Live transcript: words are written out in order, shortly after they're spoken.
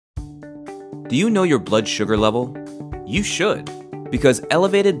Do you know your blood sugar level? You should, because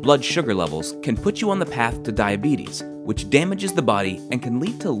elevated blood sugar levels can put you on the path to diabetes, which damages the body and can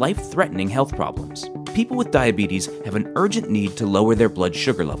lead to life-threatening health problems. People with diabetes have an urgent need to lower their blood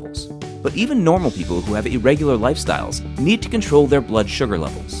sugar levels. But even normal people who have irregular lifestyles need to control their blood sugar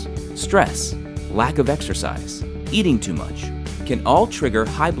levels. Stress, lack of exercise, eating too much can all trigger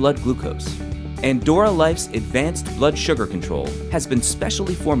high blood glucose. AndorraLife's advanced blood sugar control has been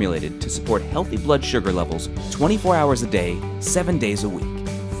specially formulated to support healthy blood sugar levels 24 hours a day, 7 days a week.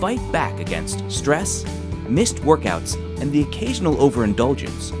 Fight back against stress, missed workouts, and the occasional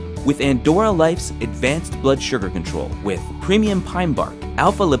overindulgence with AndorraLife's advanced blood sugar control with premium pine bark,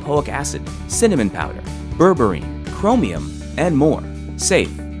 alpha lipoic acid, cinnamon powder, berberine, chromium, and more.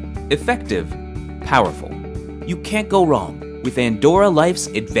 Safe, effective, powerful. You can't go wrong with AndorraLife's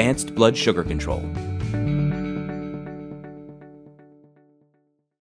advanced blood sugar control.